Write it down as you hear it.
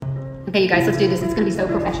Okay, you guys, let's do this. It's going to be so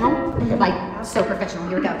professional. Like, so professional.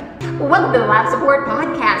 Here we go. Well, welcome to the Live Support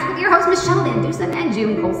Podcast with your hosts, Michelle Van Dusen and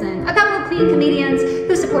June Colson, a couple of clean comedians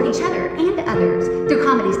who support each other and others through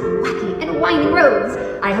comedy's wacky and winding roads.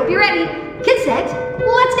 I hope you're ready. Get set.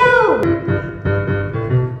 Let's go.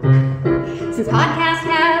 Since podcasts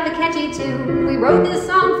have a catchy tune, we wrote this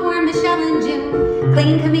song for Michelle and June.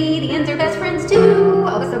 Clean comedians are best friends too.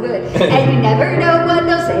 Oh, it's so good. And you never know what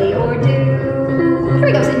they'll say or do. Here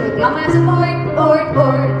we go, sing with me on Live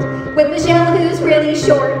Support, with Michelle who's really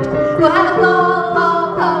short. We'll have a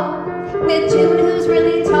ball, with June who's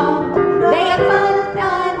really tall. They have fun,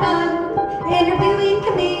 interviewing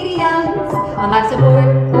comedians on Live Support,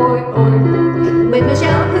 with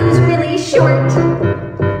Michelle who's really short.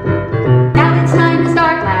 Now it's time to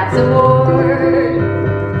start Live Support.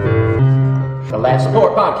 The Live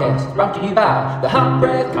Support Podcast is brought to you by the Hot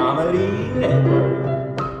Breath Comedy Network.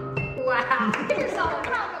 Wow, here's all a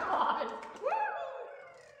round of applause.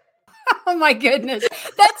 Oh my goodness.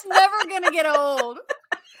 That's never going to get old.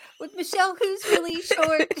 With Michelle, who's really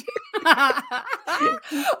short. All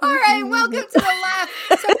right, welcome to the Laugh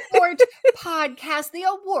Support Podcast, the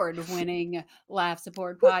award-winning Laugh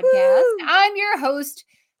Support Podcast. Woo-hoo. I'm your host.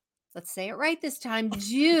 Let's say it right this time,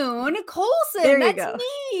 June Colson. There you That's go.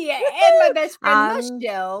 me. And my best friend,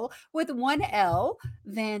 Michelle, with one L,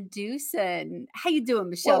 Van Dusen. How you doing,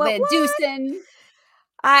 Michelle Van Dusen?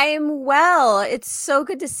 I'm well. It's so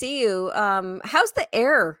good to see you. How's the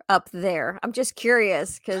air up there? I'm just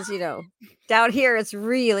curious because, down here it's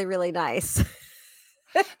really, really nice.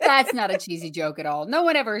 That's not a cheesy joke at all. No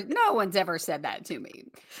one's ever said that to me.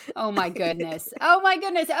 Oh my goodness.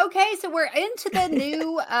 Okay, so we're into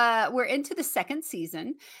the second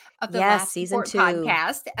season of the Last season Support 2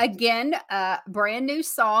 podcast. Again, brand new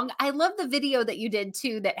song. I love the video that you did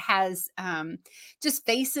too that has just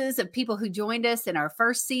faces of people who joined us in our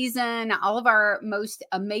first season, all of our most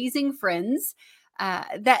amazing friends.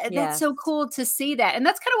 That's so cool to see that. And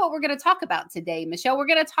that's kind of what we're going to talk about today, Michelle. We're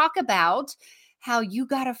going to talk about how you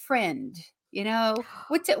got a friend.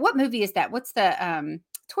 What movie is that? What's the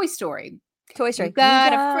Toy Story? Toy Story. You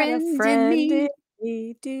got a friend in me.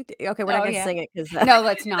 Okay, we're not going to sing it because no,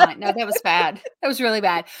 let's not. No, that was bad. That was really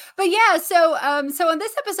bad. But yeah, so on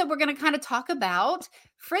this episode, we're going to kind of talk about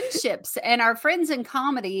friendships and our friends in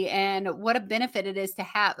comedy and what a benefit it is to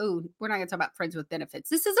have. Oh, we're not going to talk about friends with benefits.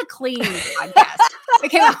 This is a clean podcast. It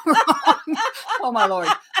came out wrong. Oh my lord.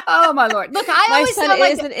 Look, my son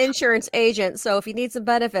is an insurance agent, so if he needs some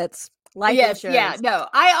benefits. Insurance. Yeah, no.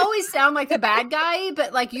 I always sound like the bad guy,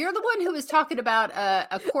 but like you're the one who was talking about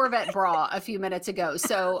a Corvette bra a few minutes ago.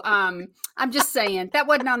 So I'm just saying that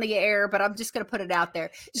wasn't on the air, but I'm just going to put it out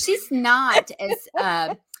there. She's not as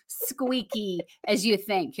squeaky as you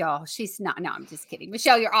think, y'all. She's not. No, I'm just kidding.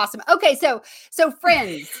 Michelle, you're awesome. Okay, so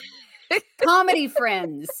friends, comedy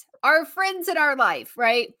friends, our friends in our life,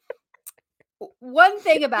 right? One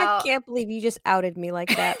thing about I can't believe you just outed me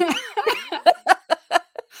like that.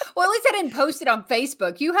 Well, at least I didn't post it on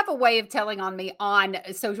Facebook. You have a way of telling on me on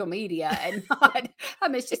social media and not,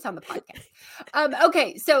 it's just on the podcast.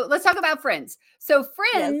 Okay, so let's talk about friends. So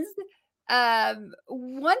friends,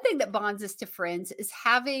 one thing that bonds us to friends is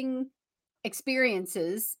having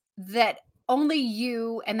experiences that only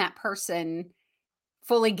you and that person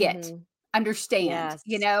fully get. Understand,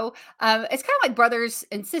 it's kind of like brothers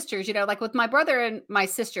and sisters, like with my brother and my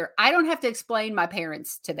sister, I don't have to explain my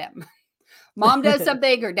parents to them. Mom does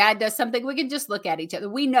something or dad does something, we can just look at each other.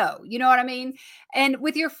 We know, you know what I mean? And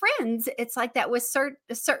with your friends, it's like that with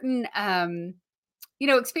certain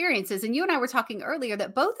experiences. And you and I were talking earlier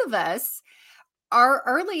that both of us, our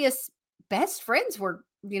earliest best friends were,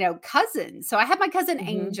 cousins. So I have my cousin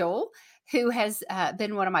Angel, who has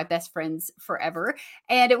been one of my best friends forever.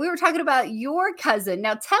 And we were talking about your cousin.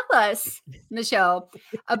 Now tell us, Michelle,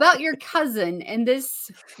 about your cousin and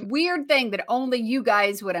this weird thing that only you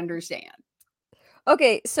guys would understand.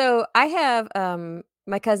 Okay, so I have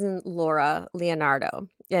my cousin Laura Leonardo,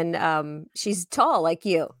 and she's tall like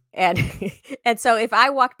you. And and so if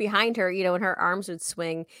I walked behind her, and her arms would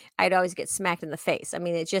swing, I'd always get smacked in the face. I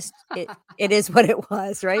mean, it is what it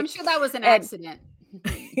was, right? I'm sure that was an accident.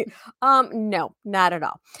 No, not at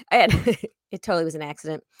all. And it totally was an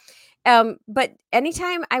accident. But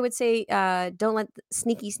anytime I would say, don't let the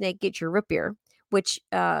sneaky snake get your root beer, which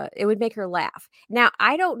it would make her laugh. Now,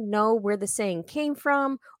 I don't know where the saying came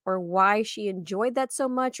from or why she enjoyed that so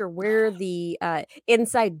much or where the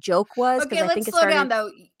inside joke was. Okay, let's slow down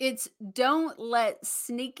though. It's don't let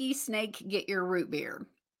sneaky snake get your root beer.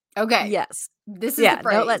 Okay. Yes. This is the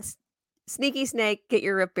phrase. Don't let sneaky snake get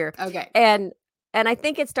your root beer. Okay. And And I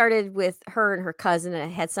think it started with her and her cousin,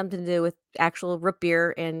 and it had something to do with actual root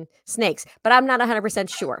beer and snakes, but I'm not 100%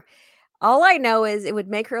 sure. All I know is it would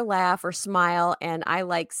make her laugh or smile, and I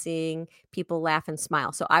like seeing people laugh and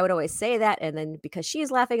smile. So I would always say that, and then because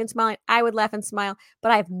she's laughing and smiling, I would laugh and smile,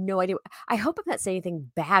 but I have no idea. I hope I'm not saying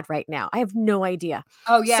anything bad right now. I have no idea.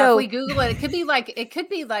 Oh yeah, if So we Google it, it could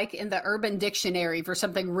be like in the Urban Dictionary for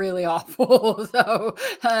something really awful. So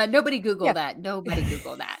nobody Google yeah. that. Nobody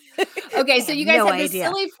Google that. Okay, I so have you guys no had this idea.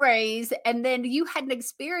 silly phrase, and then you had an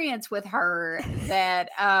experience with her that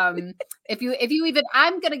if you even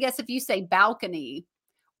I'm gonna guess if you say balcony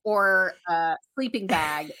or sleeping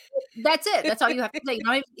bag, that's it. That's all you have to say.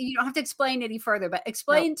 You don't have to explain any further, but Nope.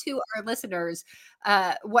 explain to our listeners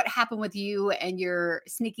what happened with you and your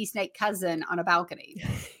sneaky snake cousin on a balcony.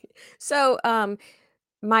 So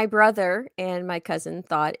my brother and my cousin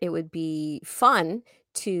thought it would be fun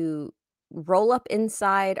to roll up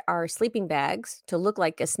inside our sleeping bags to look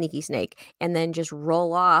like a sneaky snake and then just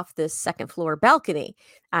roll off the second floor balcony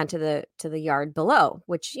onto the yard below,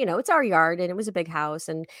 which, it's our yard and it was a big house.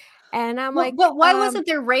 And I'm Well, like, but why wasn't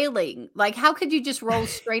there railing? Like, how could you just roll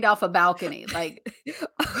straight off a balcony? Like,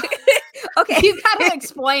 okay. you gotta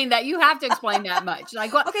explain that. You have to explain that much.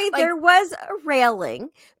 Like, what? Okay, Like, there was a railing,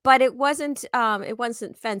 but it wasn't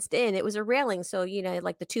fenced in. It was a railing, so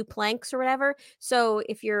like the two planks or whatever. So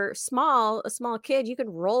if you're a small kid, you can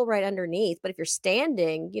roll right underneath. But if you're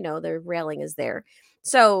standing, the railing is there.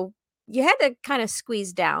 So you had to kind of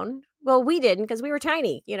squeeze down. Well, we didn't because we were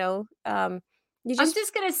tiny. You I'm just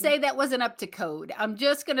just gonna say that wasn't up to code. I'm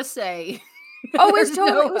just gonna say. Oh, it was There's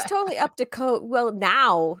totally no it was totally up to code. Well,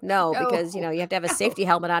 now, no, because no, you have to have a no. safety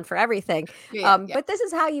helmet on for everything. Yeah, yeah, But this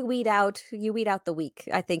is how you weed out the weak,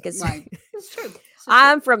 I think is right. It's true. It's so true.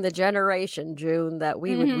 I'm from the generation, June, that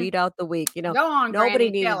we would Mhm. weed out the weak. Go on, Nobody Granny.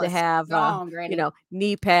 needed Tell to us. have Go on, Granny.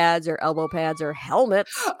 knee pads or elbow pads or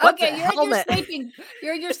helmets. What's a Okay, helmet?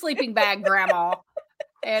 you're in your sleeping bag, Grandma,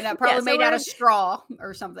 and probably So made out we're of straw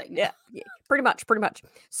or something. yeah, pretty much.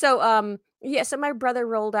 So so my brother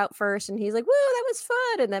rolled out first and he's like, "Woo, that was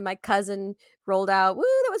fun." And then my cousin rolled out, "Woo,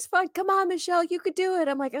 that was fun. Come on, Michelle, you could do it."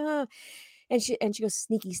 I'm like, and she goes,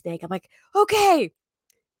 "Sneaky snake." I'm like, "Okay,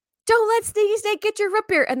 don't let Sneaky Snake get your root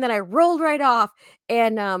beer." And then I rolled right off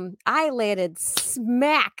and I landed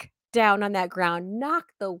smack down on that ground,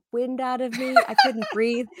 knocked the wind out of me. I couldn't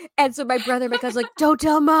breathe. And so my brother and my cousin like, "Don't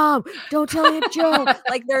tell mom, don't tell Aunt Joe."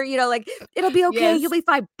 Like they're, like, "It'll be okay, Yes. you'll be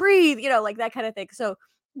fine, breathe," like that kind of thing. So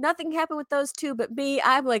nothing happened with those two, but me,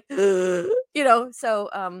 I'm like, so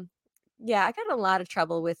yeah, I got in a lot of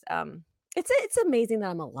trouble with it's amazing that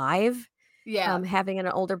I'm alive, Yeah. having an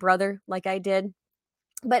older brother like I did.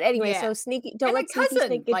 But anyway, Yeah. so don't And a let Sneaky cousin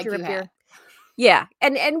Snake get like your you root had. beer. Yeah,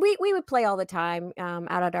 and we would play all the time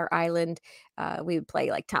out at our island. We would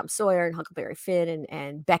play like Tom Sawyer and Huckleberry Finn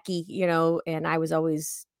and Becky, and I was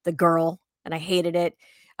always the girl, and I hated it.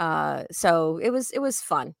 So it was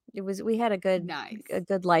fun. We had Nice. a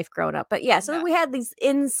good life growing up. But yeah, so Nice. we had these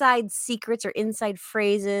inside secrets or inside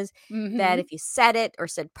phrases that Mhm. if you said it or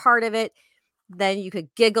said part of it, then you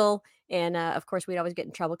could giggle. And of course, we'd always get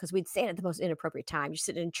in trouble because we'd say it at the most inappropriate time. You're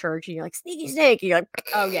sitting in church and you're like, "Sneaky snake." And you're like,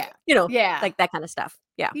 Oh, yeah. you know, Yeah. like that kind of stuff.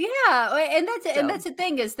 Yeah. Yeah, and So that's the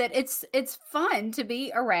thing is that it's fun to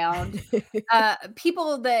be around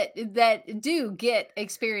people that do get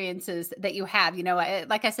experiences that you have.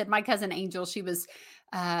 Like I said, my cousin Angel, she was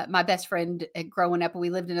my best friend growing up. We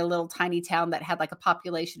lived in a little tiny town that had like a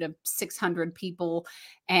population of 600 people,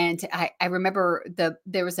 and I remember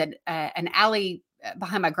there was an alley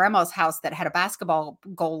behind my grandma's house that had a basketball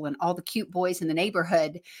goal, and all the cute boys in the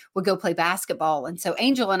neighborhood would go play basketball. And so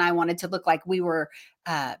Angel and I wanted to look like we were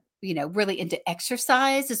really into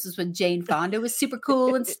exercise. This was when Jane Fonda was super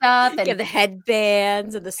cool and stuff. you have And the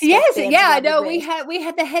headbands and the yes, sweatbands yeah, around the no, waist. we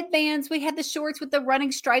had the headbands, we had the shorts with the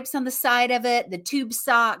running stripes on the side of it, the tube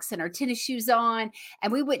socks and our tennis shoes on,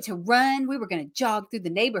 and we went to run. We were going to jog through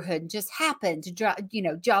the neighborhood and just happened to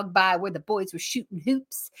jog by where the boys were shooting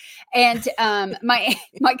hoops. And my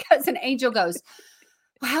cousin Angel goes,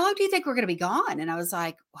 "Well, how long do you think we're going to be gone?" And I was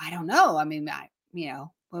like, "Well, I don't know. I mean,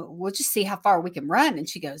 we'll just see how far we can run." And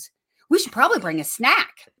she goes, "We should probably bring a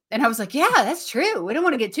snack." And I was like, "Yeah, that's true. We don't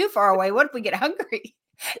want to get too far away. What if we get hungry?"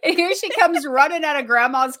 And here she comes running out of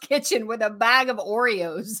grandma's kitchen with a bag of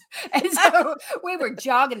Oreos. And so we were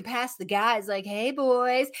jogging past the guys like, hey,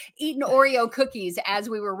 boys, eating Oreo cookies as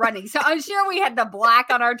we were running. So I'm sure we had the black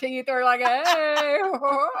on our teeth. We're like, hey.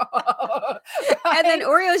 And then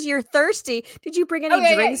Oreos, you're thirsty. Did you bring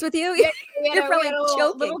any drinks with you? Yeah, You're probably we had a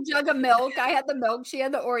choking. little jug of milk. I had the milk. She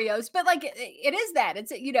had the Oreos. But like, it is that.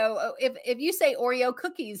 It's, if you say Oreo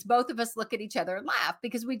cookies, both of us look at each other and laugh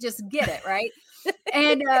because we just get it, right?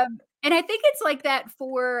 And I think it's like that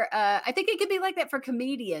for I think it could be like that for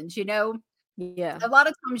comedians, Yeah. A lot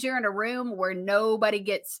of times you're in a room where nobody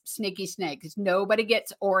gets Sneaky Snakes, nobody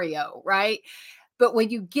gets Oreo, right? But when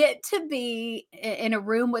you get to be in a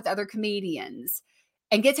room with other comedians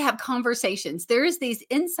and get to have conversations, there's these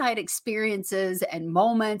inside experiences and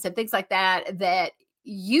moments and things like that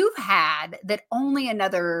you've had that only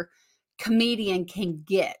another comedian can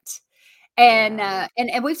get. And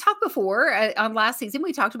and we've talked before on last season,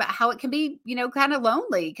 we talked about how it can be, kind of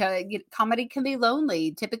lonely. Comedy can be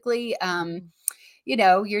lonely. Typically,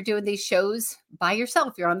 you're doing these shows by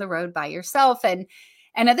yourself. You're on the road by yourself. And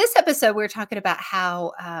in this episode, we were talking about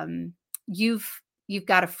how you've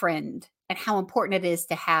got a friend and how important it is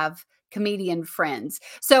to have comedian friends.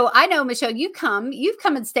 So I know, Michelle, you've come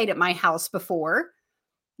and stayed at my house before,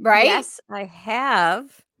 right? Yes, I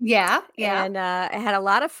have. Yeah. And I had a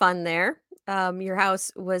lot of fun there. Your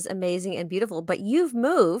house was amazing and beautiful, but you've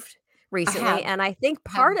moved recently. And I think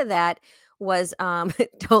part of that was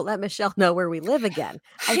don't let Michelle know where we live again.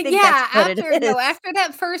 I think that's what it is. After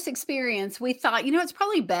that first experience, we thought, it's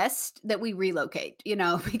probably best that we relocate,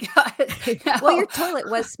 because well, your toilet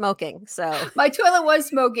was smoking. So my toilet was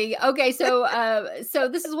smoking. Okay, so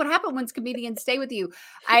this is what happened when comedians stay with you.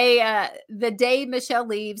 The day Michelle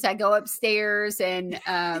leaves, I go upstairs and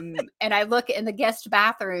I look in the guest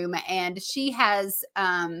bathroom, and she has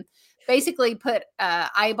basically put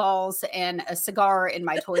eyeballs and a cigar in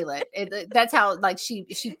my toilet. That's how, like, she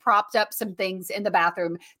propped up some things in the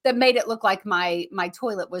bathroom that made it look like my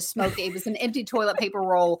toilet was smoking. It was an empty toilet paper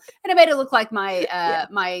roll, and it made it look like my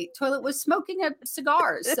my toilet was smoking a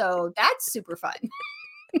cigar. So that's super fun.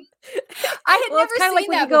 I had never it's kind seen of like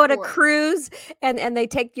when that you go on a before. cruise and they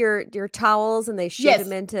take your towels and they shape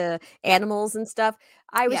them into animals and stuff.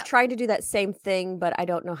 I was trying to do that same thing, but I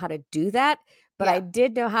don't know how to do that. But I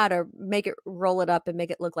did know how to make it, roll it up and make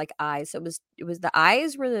it look like eyes. So it was the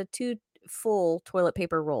eyes were the 2 full toilet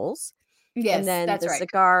paper rolls. Yes, and then that's the right.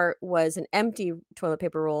 cigar was an empty toilet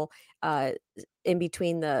paper roll in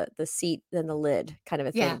between the seat and the lid, kind of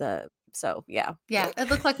a thing. Yeah, it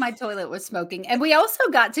looked like my toilet was smoking. And we also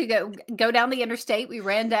got to go down the interstate. We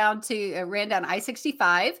ran down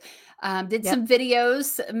I-65. Did some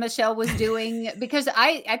videos Michelle was doing, because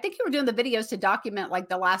I think you were doing the videos to document like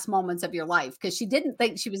the last moments of your life, because she didn't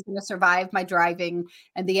think she was going to survive my driving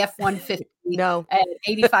and the F-150 at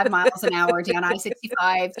 85 miles an hour down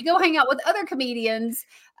I-65 to go hang out with other comedians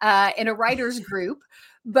in a writer's group.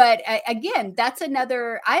 But again, that's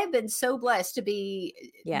another, I have been so blessed to be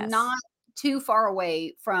not too far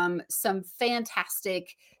away from some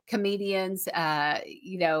fantastic comedians,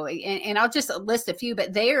 and I'll just list a few,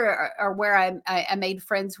 but they are where I made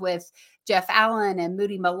friends with Jeff Allen and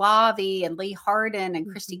Moody Malavi and Lee Hardin and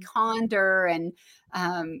Christy Conder and,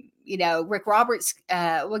 Rick Roberts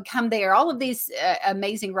would come there, all of these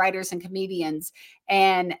amazing writers and comedians.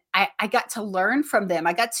 And I got to learn from them.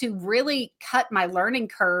 I got to really cut my learning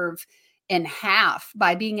curve in half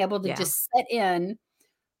by being able to just sit in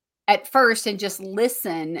at first and just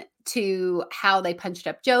listen to how they punched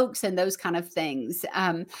up jokes and those kind of things.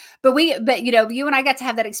 But you and I got to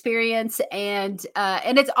have that experience, and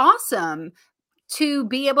it's awesome to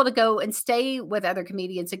be able to go and stay with other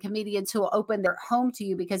comedians and comedians who will open their home to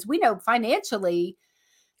you, because we know financially,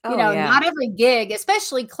 not every gig,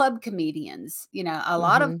 especially club comedians, a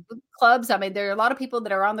lot of clubs. I mean, there are a lot of people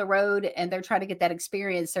that are on the road and they're trying to get that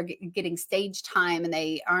experience. They're getting stage time and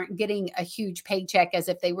they aren't getting a huge paycheck as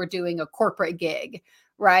if they were doing a corporate gig.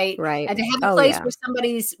 Right. And to have a place where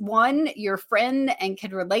somebody's your friend and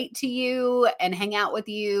can relate to you and hang out with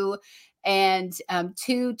you. And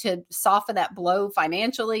 2, to soften that blow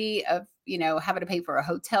financially of, having to pay for a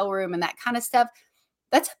hotel room and that kind of stuff.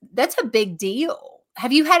 That's a big deal.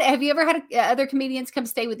 Have you ever had other comedians come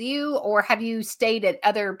stay with you, or have you stayed at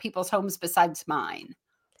other people's homes besides mine?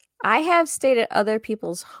 I have stayed at other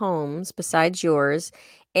people's homes besides yours,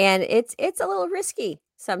 and it's a little risky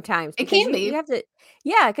sometimes. It can be. You have to,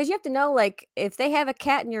 because you have to know, like, if they have a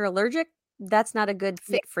cat and you're allergic, that's not a good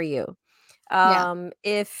fit for you.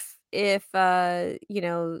 If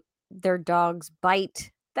their dogs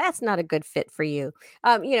bite that's not a good fit for you.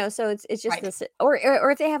 So it's just Right. this,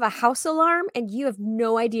 or if they have a house alarm and you have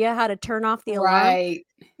no idea how to turn off the alarm. Right.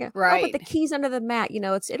 Yeah. Oh, but Right. the key's under the mat.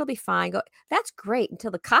 It'll be fine. Go. That's great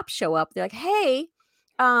until the cops show up. They're like, "Hey,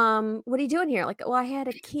 what are you doing here?" Like, "Well, I had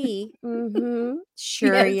a key." Mm-hmm.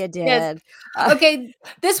 Sure, Yes. you Yes. did. Okay,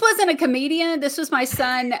 this wasn't a comedian. This was my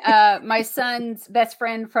son, my son's best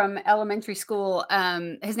friend from elementary school.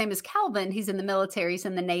 His name is Calvin. He's in the military. He's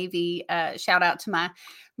in the Navy. Shout out to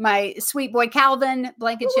my sweet boy Calvin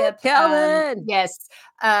Blankenship. Calvin. Yes.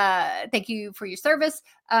 Thank you for your service,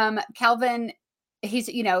 Calvin. He's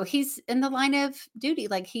in the line of duty.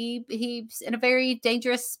 Like he's in a very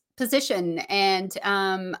dangerous position, and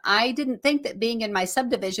I didn't think that being in my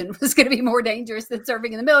subdivision was going to be more dangerous than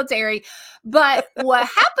serving in the military. But what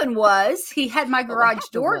happened was he had my garage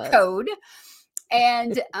door code,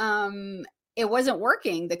 and it wasn't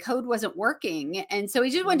working. The code wasn't working, and so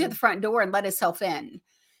he just went to the front door and let himself in.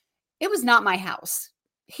 It was not my house.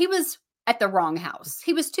 He was at the wrong house.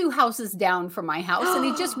 He was 2 houses down from my house, and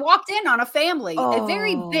he just walked in on a family, a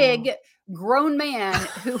very big grown man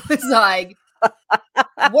who was like,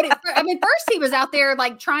 first he was out there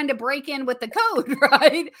like trying to break in with the code,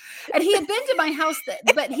 right? And he had been to my house,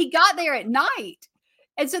 but he got there at night.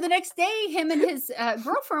 And so the next day, him and his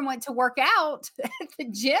girlfriend went to work out at the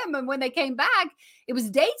gym. And when they came back, it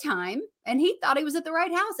was daytime, and he thought he was at the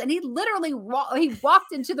right house. And he literally he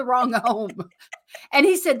walked into the wrong home. And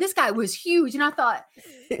he said, this guy was huge. And I thought,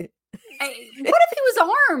 what if he was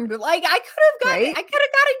armed? Like I could have got him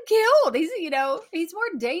killed. He's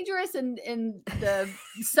more dangerous in the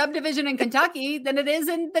subdivision in Kentucky than it is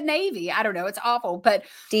in the Navy. I don't know. It's awful, but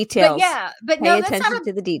details. But Pay no, attention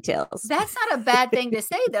to the details. That's not a bad thing to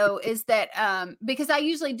say though, is that because I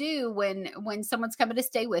usually do when someone's coming to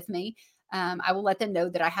stay with me, I will let them know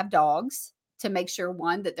that I have dogs, to make sure,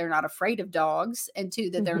 1, that they're not afraid of dogs, and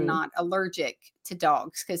 2, that they're not allergic to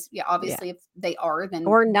dogs. Because obviously if they are, then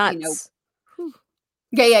or nuts.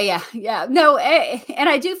 Yeah. No, and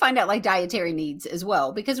I do find out like dietary needs as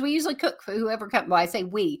well, because we usually cook for whoever comes. Well, I say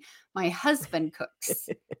we. My husband cooks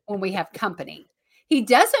when we have company. He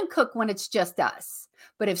doesn't cook when it's just us.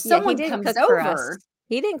 But if someone comes over,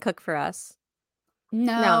 he didn't cook for us.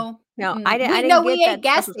 No. I didn't. We ate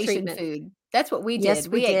gas special station treatment. food. That's what we did. Yes,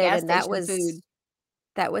 we ate did, gas and that station was food.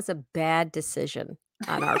 That was a bad decision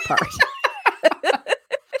on our part.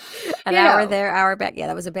 An hour there, hour back. Yeah,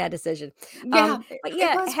 that was a bad decision. But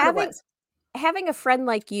yeah, having a friend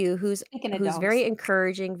like you who's very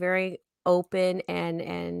encouraging, very open,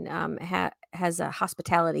 and has a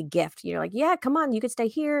hospitality gift. You're like, yeah, come on, you could stay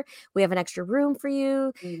here. We have an extra room for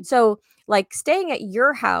you. So like staying at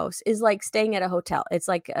your house is like staying at a hotel. It's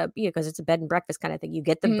like because it's a bed and breakfast kind of thing. You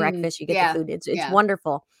get the breakfast, you get the food. It's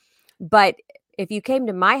wonderful. But if you came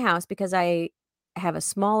to my house, because I have a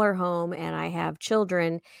smaller home and I have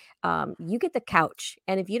children, you get the couch.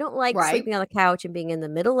 And if you don't like sleeping on the couch and being in the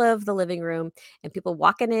middle of the living room and people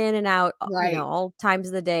walking in and out, all times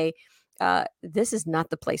of the day, this is not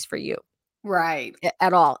the place for you. Right.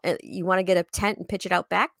 At all. You want to get a tent and pitch it out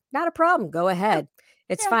back? Not a problem. Go ahead.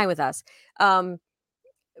 It's fine with us.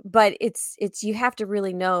 But it's you have to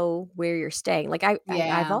really know where you're staying. Like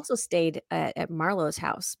I've also stayed at Marlo's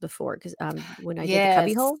house before, because when I did the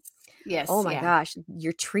cubbyhole. Yes. Oh my gosh,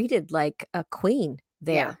 you're treated like a queen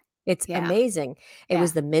there. Yeah. It's amazing. It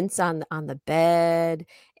was the mints on the bed,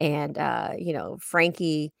 and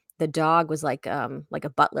Frankie the dog was like a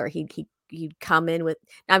butler. He'd come in with.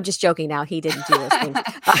 I'm just joking now. He didn't do those things.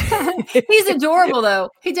 He's adorable though.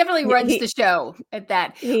 He definitely runs the show at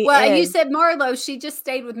that. And you said Marlo, she just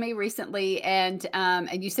stayed with me recently, and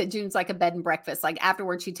you said June's like a bed and breakfast. Like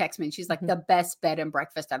afterwards, she texted me and she's like the best bed and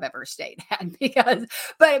breakfast I've ever stayed at. Because,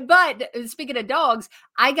 but speaking of dogs,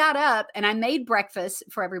 I got up and I made breakfast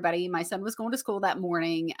for everybody. My son was going to school that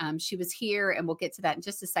morning. She was here, and we'll get to that in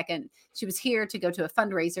just a second. She was here to go to a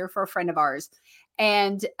fundraiser for a friend of ours.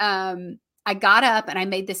 And I got up and I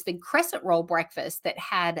made this big crescent roll breakfast that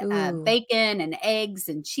had bacon and eggs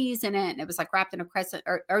and cheese in it. And it was like wrapped in a crescent,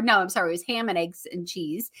 or no, I'm sorry, it was ham and eggs and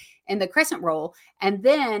cheese in the crescent roll. And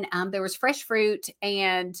then there was fresh fruit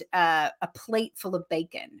and a plate full of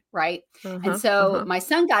bacon, right? And so my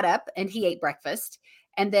son got up and he ate breakfast.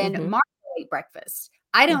 And then Marlo ate breakfast.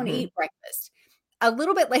 I don't eat breakfast. A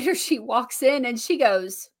little bit later, she walks in and she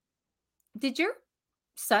goes, "Did your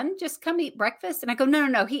son just come eat breakfast?" And I go,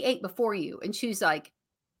 no, he ate before you. And she's like,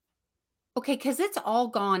 okay, because it's all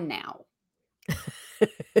gone now.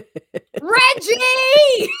 Reggie,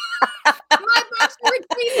 my Boston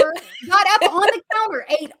retriever, got up on the counter,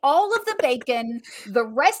 ate all of the bacon, the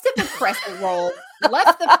rest of the crescent roll,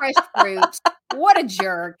 left the fresh fruit. What a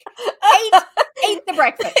jerk. Ate ate the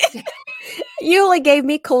breakfast. You only gave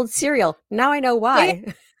me cold cereal. Now I know why.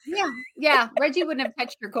 Yeah. Reggie wouldn't have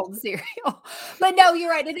touched your cold cereal. But no, you're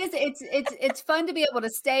right. It is. It's fun to be able to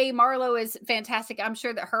stay. Marlo is fantastic. I'm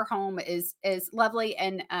sure that her home is lovely.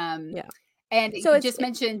 And Yeah. and So you it's just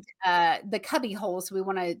mentioned the cubby hole. So we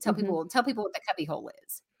want to tell people what the cubby hole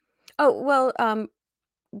is. Oh, well,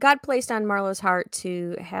 God placed on Marlo's heart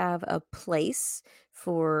to have a place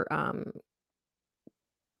for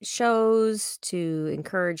shows to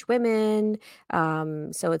encourage women.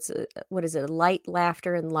 So it's what is it? Light,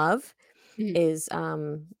 laughter, and love is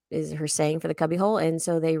her saying for the cubbyhole. And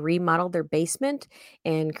so they remodeled their basement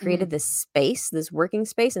and created this space, this working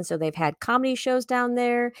space. And so they've had comedy shows down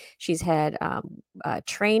there. She's had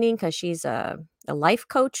training because she's a life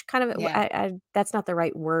coach, kind of. Yeah. That's not the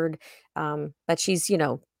right word, but she's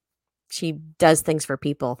she does things for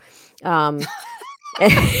people.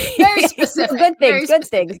 Very specific. Good things. Very Good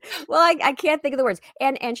specific. things. Well, I can't think of the words.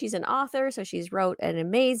 And she's an author, so she's wrote an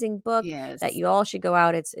amazing book Yes. that you all should go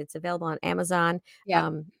out. It's available on Amazon. Yeah.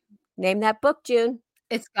 Name that book, June.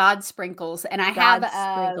 It's God Sprinkles, and I God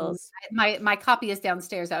have Sprinkles. my copy is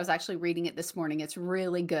downstairs. I was actually reading it this morning. It's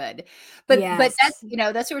really good, but Yes. that's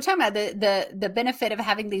that's what we're talking about, the benefit of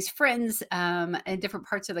having these friends in different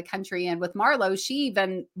parts of the country. And with Marlo, she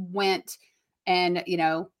even went and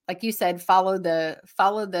like you said, follow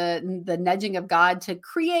the nudging of God to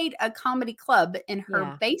create a comedy club in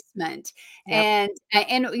her basement. Yep.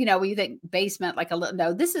 And when you think basement, like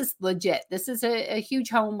no, this is legit. This is a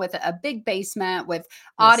huge home with a big basement with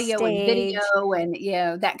audio and video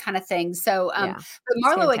and that kind of thing. So but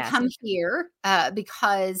Marlo had come here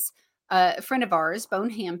because a friend of ours,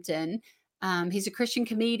 Bone Hampton, he's a Christian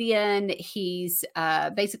comedian. He's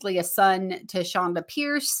basically a son to Shonda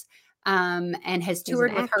Pierce. And has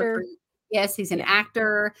toured with her. Yes, he's an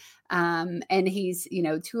actor. And he's,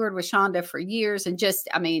 toured with Shonda for years. And just,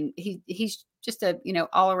 he's just a,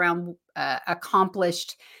 all around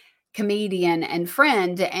accomplished comedian and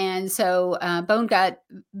friend. And so Bone got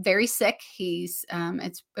very sick. He's,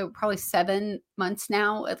 it's probably 7 months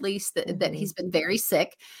now, at least that he's been very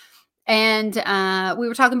sick. And we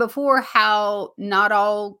were talking before how not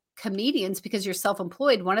all comedians, because you're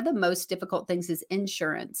self-employed, one of the most difficult things is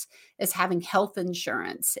insurance, is having health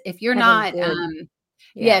insurance. If you're not,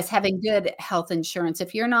 having good health insurance.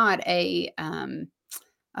 If you're not a,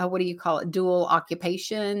 what do you call it? Dual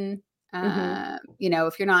occupation.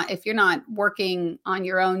 If you're not working on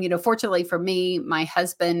your own, fortunately for me, my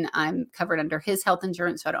husband, I'm covered under his health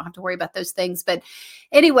insurance, so I don't have to worry about those things. But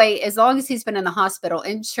anyway, as long as he's been in the hospital,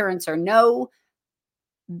 insurance or no,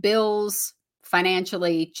 bills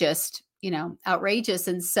financially just, outrageous.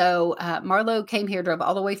 And so Marlo came here, drove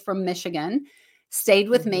all the way from Michigan, stayed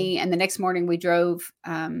with me. And the next morning we drove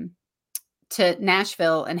to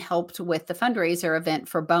Nashville and helped with the fundraiser event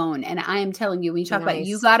for Bone. And I am telling you, when you talk about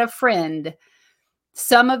you got a friend,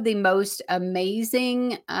 some of the most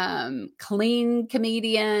amazing, clean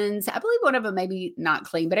comedians. I believe one of them, maybe not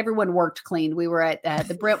clean, but everyone worked clean. We were at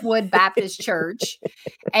the Brentwood Baptist Church,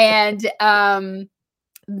 and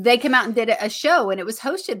they came out and did a show, and it was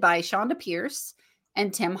hosted by Shonda Pierce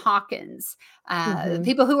and Tim Hawkins.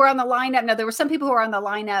 People who were on the lineup. Now, there were some people who were on the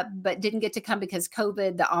lineup, but didn't get to come because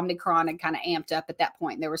COVID, the Omicron had kind of amped up at that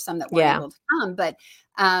point. There were some that weren't able to come, but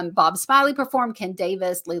Bob Smiley performed, Ken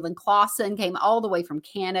Davis, Leland Clausen came all the way from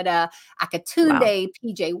Canada, Akatunde,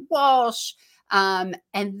 PJ Walsh. And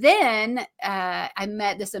then I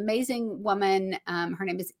met this amazing woman. Her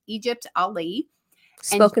name is Egypt Ali.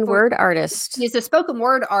 Spoken word artist. She's a spoken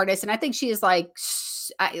word artist. And I think she is like,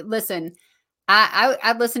 listen,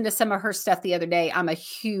 I listened to some of her stuff the other day. I'm a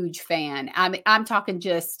huge fan. I'm talking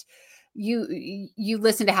just, you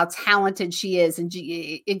listen to how talented she is. And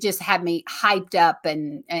it just had me hyped up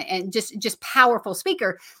and just powerful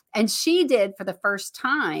speaker. And she did, for the first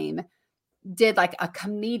time, did like a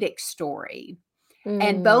comedic story.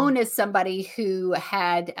 And Bone is somebody who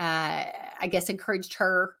had, I guess, encouraged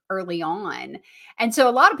her early on. And so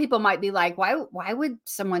a lot of people might be like, why would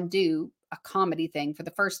someone do a comedy thing for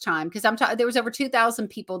the first time? Because there was over 2,000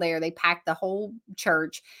 people there. They packed the whole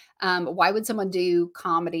church. Why would someone do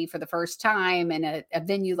comedy for the first time in a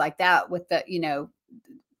venue like that with the,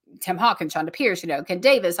 Tim Hawkins, Shonda Pierce, Ken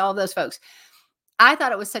Davis, all of those folks? I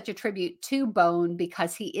thought it was such a tribute to Bone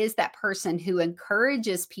because he is that person who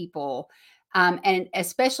encourages people. And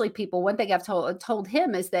especially people, one thing I've told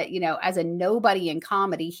him is that, as a nobody in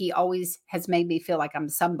comedy, he always has made me feel like I'm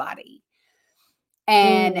somebody.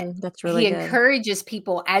 And that's really good. Encourages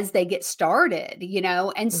people as they get started,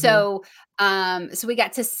 and so we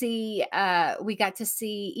got to see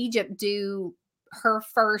Egypt do her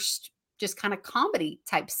first just kind of comedy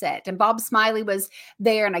type set. And Bob Smiley was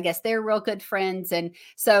there, and I guess they're real good friends. And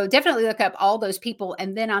so definitely look up all those people.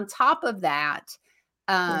 And then on top of that,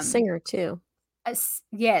 The singer too.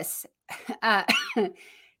 yes, uh,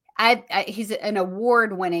 he's an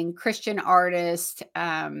award-winning Christian artist,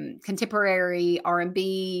 contemporary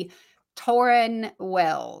R&B, Torrin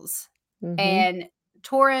Wells. Mhm. And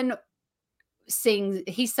Torrin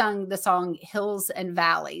he sung the song Hills and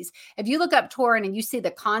Valleys. If you look up Torrin and you see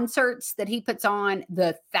the concerts that he puts on,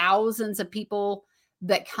 the thousands of people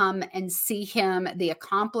that come and see him, the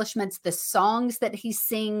accomplishments, the songs that he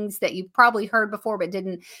sings that you've probably heard before, but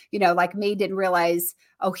didn't, like me, didn't realize,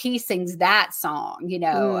 oh, he sings that song.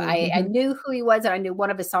 I knew who he was and I knew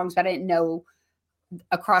one of his songs, but I didn't know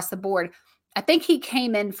across the board. I think he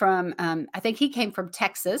came from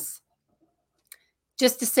Texas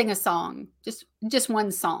just to sing a song, just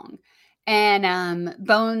one song. And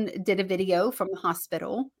Bone did a video from the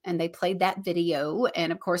hospital, and they played that video.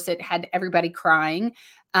 And of course, it had everybody crying.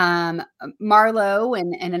 Marlo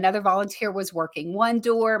and another volunteer was working one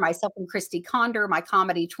door. Myself and Christy Conder, my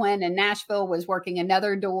comedy twin in Nashville, was working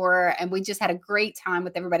another door. And we just had a great time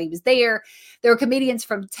with everybody who was there. There were comedians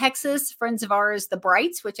from Texas, friends of ours, the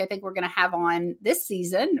Brights, which I think we're going to have on this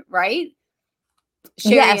season, right?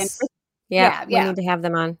 Sherry Yes. and Yeah, we yeah. need to have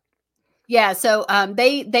them on. Yeah, so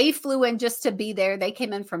they flew in just to be there. They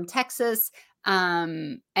came in from Texas,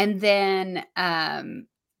 and then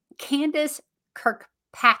Candace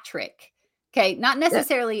Kirkpatrick. Okay, not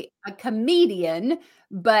necessarily a comedian,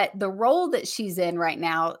 but the role that she's in right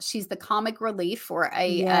now, she's the comic relief for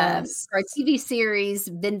a TV series,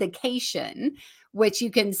 Vindication, which you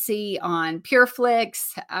can see on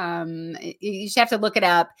PureFlix. You just have to look it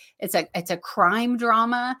up. It's a crime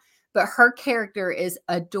drama. But her character is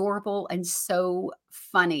adorable and so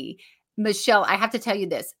funny. Michelle, I have to tell you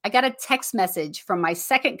this. I got a text message from my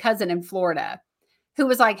second cousin in Florida who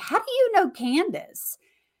was like, how do you know Candace?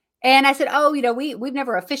 And I said, oh, we've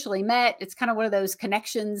never officially met. It's kind of one of those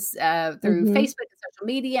connections through Facebook and social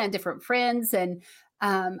media and different friends. And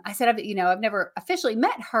I said, I've never officially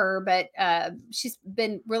met her, but she's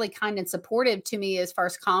been really kind and supportive to me as far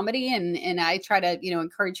as comedy. And I try to,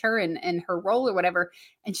 encourage her in her role or whatever.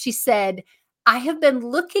 And she said, I have been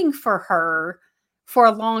looking for her for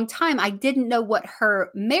a long time. I didn't know what her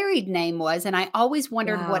married name was. And I always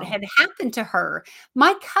wondered what had happened to her.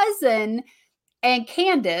 My cousin and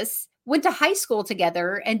Candace went to high school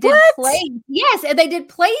together and did plays. Yes. And they did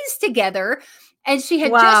plays together. And she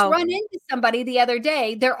had just run into somebody the other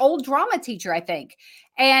day, their old drama teacher, I think.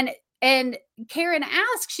 And Karen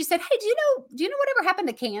asked, she said, hey, do you know whatever happened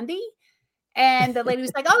to Candy? And the lady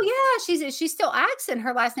was like, oh yeah, she still acts, and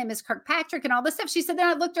her last name is Kirkpatrick and all this stuff. She said, then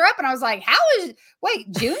I looked her up and I was like,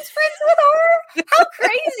 wait, June's friends with her? How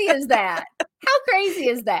crazy is that? How crazy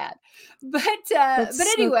is that? But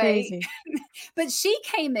anyway, but she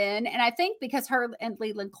came in, and I think because her and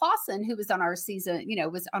Leland Clausen, who was on our season,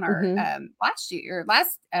 was on our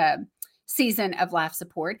last season of Laugh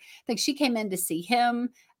Support, I think she came in to see him.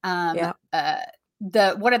 One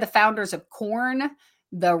of the founders of Korn,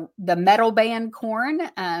 the metal band Korn,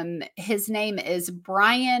 his name is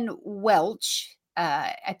Brian Welch.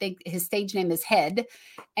 I think his stage name is Head,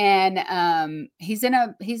 and he's in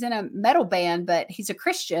a metal band, but he's a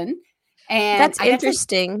Christian. And that's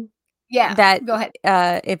interesting. That go ahead.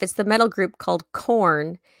 If it's the metal group called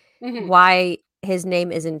Korn, why his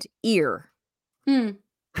name isn't Ear?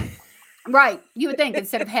 Right, you would think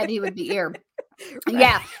instead of Head, he would be Ear.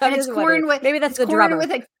 Yeah, and it's Korn with maybe that's the drummer.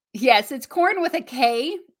 Yes, it's Korn with a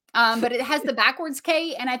K. But it has the backwards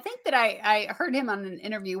K. And I think that I heard him on an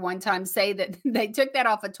interview one time say that they took that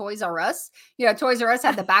off of Toys R Us. Toys R Us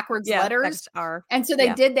had the backwards letters. And so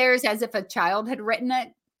they did theirs as if a child had written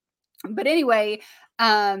it. But anyway,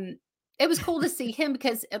 it was cool to see him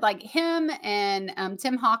because like him and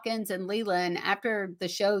Tim Hawkins and Leland, after the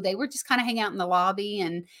show, they were just kind of hanging out in the lobby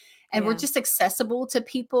and we're just accessible to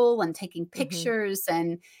people and taking pictures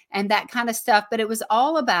and that kind of stuff. But it was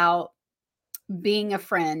all about being a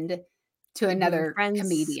friend to another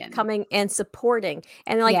comedian, coming and supporting.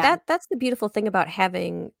 And that's the beautiful thing about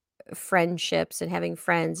having friendships and having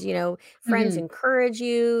friends. Friends encourage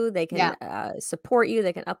you, they can support you,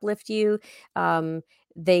 they can uplift you,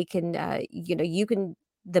 they can you can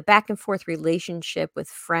the back and forth relationship with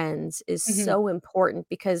friends is so important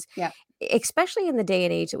because especially in the day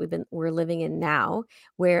and age that we're living in now,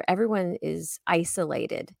 where everyone is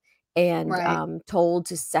isolated and told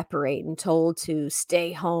to separate and told to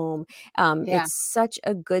stay home. It's such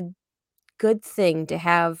a good thing to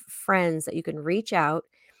have friends that you can reach out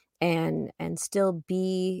and still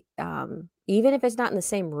be, even if it's not in the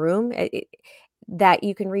same room, that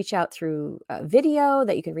you can reach out through video,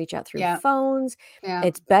 that you can reach out through Yeah. phones. Yeah.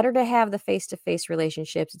 It's better to have the face-to-face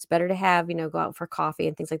relationships. It's better to have, go out for coffee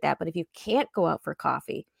and things like that. But if you can't go out for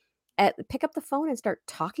coffee, pick up the phone and start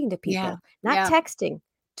talking to Yeah. people, not Yeah. texting.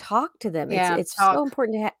 Talk to them. Yeah. It's so Talk.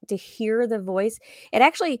 important to hear the voice. It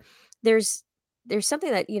actually, there's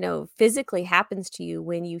something that physically happens to you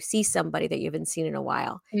when you see somebody that you haven't seen in a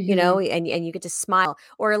while, Mhm. and you get to smile,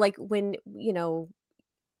 or like when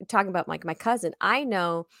talking about like my cousin, I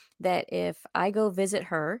know that if I go visit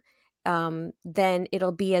her, then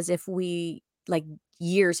it'll be as if we like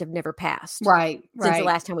years have never passed Right. since the Right.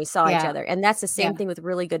 last time we saw each Yeah. other. And that's the Yeah. same thing with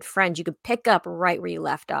really good friends. You could pick up right where you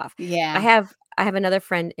left off. I Yeah. have another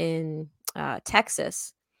friend in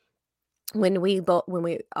Texas. When we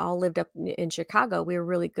all lived up in Chicago, we were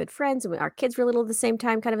really good friends, and our kids were little at the same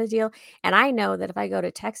time, kind of a deal. And I know that if I go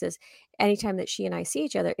to Texas, anytime that she and I see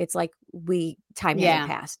each other, it's like time hasn't Yeah.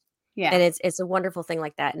 passed. Yeah. And it's a wonderful thing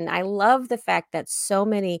like that. And I love the fact that so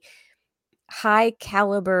many high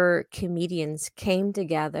caliber comedians came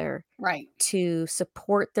together Right. to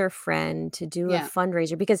support their friend, to do a Yeah.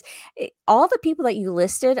 fundraiser, because all the people that you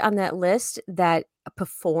listed on that list that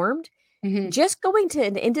performed, Mhm. just going to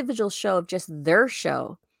an individual show of just their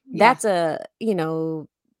show, Yeah. that's a,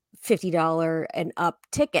 $50 and up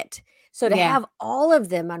ticket. So to Yeah. have all of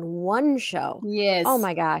them on one show, Yes. oh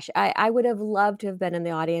my gosh, I would have loved to have been in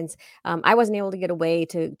the audience. I wasn't able to get away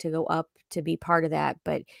to go up to be part of that,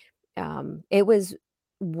 but it was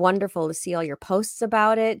wonderful to see all your posts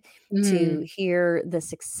about it, to Mhm. hear the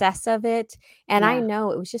success of it. And I Yeah.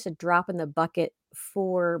 know it was just a drop in the bucket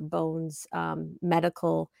for Bones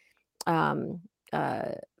medical um,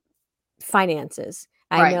 uh, finances.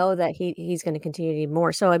 I Right. know that he's going to continue to need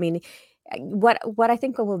more. So I mean, what I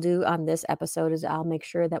think we'll do on this episode is I'll make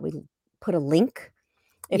sure that we put a link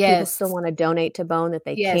if people still Yes. want to donate to Bone, that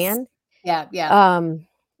they Yes. can. Yeah. Yeah.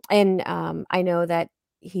 And I know that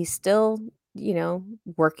he's still,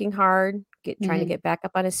 working hard, trying to Mhm. get back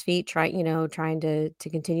up on his feet, trying to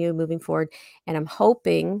continue moving forward. And I'm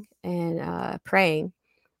hoping and praying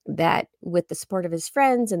that with the support of his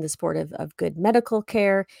friends and the support of good medical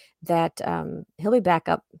care, that he'll be back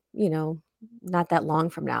up, not that long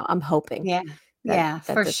from now. I'm hoping Yeah. that Yeah, that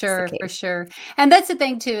for that's the sure, for case. sure. And that's the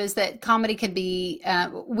thing too, is that comedy can be,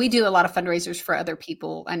 we do a lot of fundraisers for other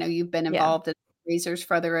people. I know you've been Yeah. involved in fundraisers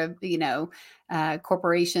for other,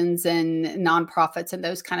 corporations and nonprofits and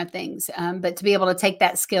those kind of things. But to be able to take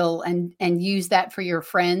that skill and use that for your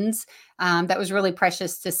friends, that was really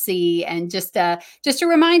precious to see. And just a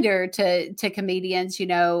reminder to comedians,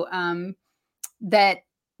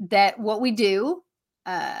 that what we do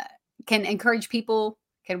uh, can encourage people,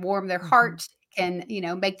 can warm their Mhm. heart, can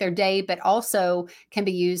make their day, but also can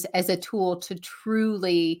be used as a tool to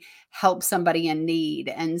truly help somebody in need.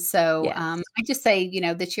 And so Yes. I just say,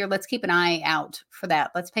 this year, let's keep an eye out for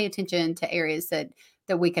that. Let's pay attention to areas that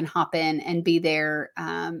we can hop in and be there,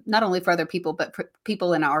 not only for other people, but for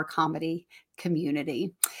people in our comedy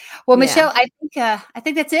community. Well, Yeah. Michelle, I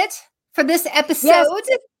think that's it for this Yes.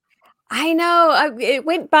 episode. I know, it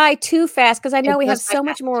went by too fast because I It know we have goes by so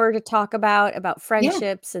much fast. more to talk about Yeah,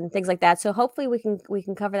 friendships and things like that. So hopefully we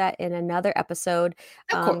can cover that in another episode,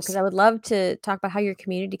 of because course. I would love to talk about how your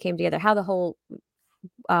community came together, how the whole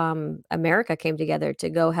America came together to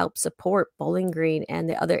go help support Bowling Green and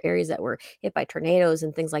the other areas that were hit by tornadoes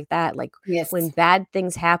and things like that. Like when Yes. bad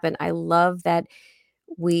things happen, I love that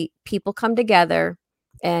we people come together,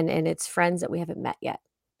 and it's friends that we haven't met yet.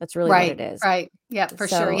 That's really what it Right, is. right. Yeah, for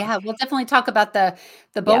sure. So, Yeah, we'll definitely talk about the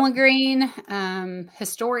yep. Bowling Green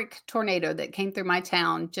historic tornado that came through my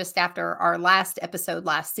town just after our last episode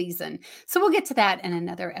last season. So we'll get to that in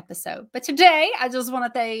another episode. But today, I just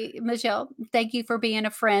want to say, Michelle, thank you for being a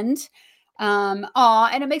friend. And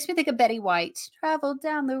it makes me think of Betty White. Travel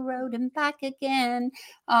down the road and back again.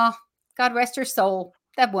 God rest her soul.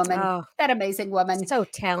 That woman, Oh, that amazing woman. so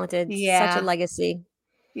talented, such a Yeah. legacy.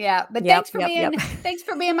 Yeah, but Yep, yep, yep. thanks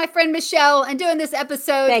for being my friend Michelle and doing this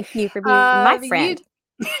episode. Thank you for being my You friend.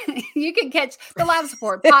 you can catch the Live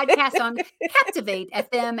Support podcast on Captivate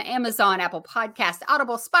FM, Amazon, Apple Podcast,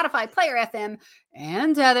 Audible, Spotify, Player FM,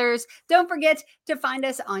 and others. Don't forget to find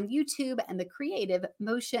us on YouTube and the Creative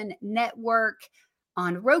Motion Network,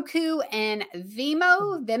 on Roku and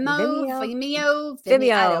Vimeo, Vimeo. I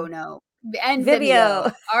Vimeo. don't know, and Vimeo.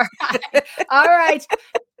 Vimeo. All right, all right.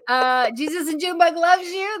 Jesus and Junebug loves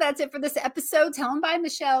you. That's it for this episode. Tell them bye,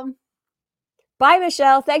 Michelle. Bye,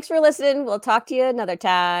 Michelle. Thanks for listening. We'll talk to you another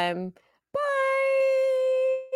time.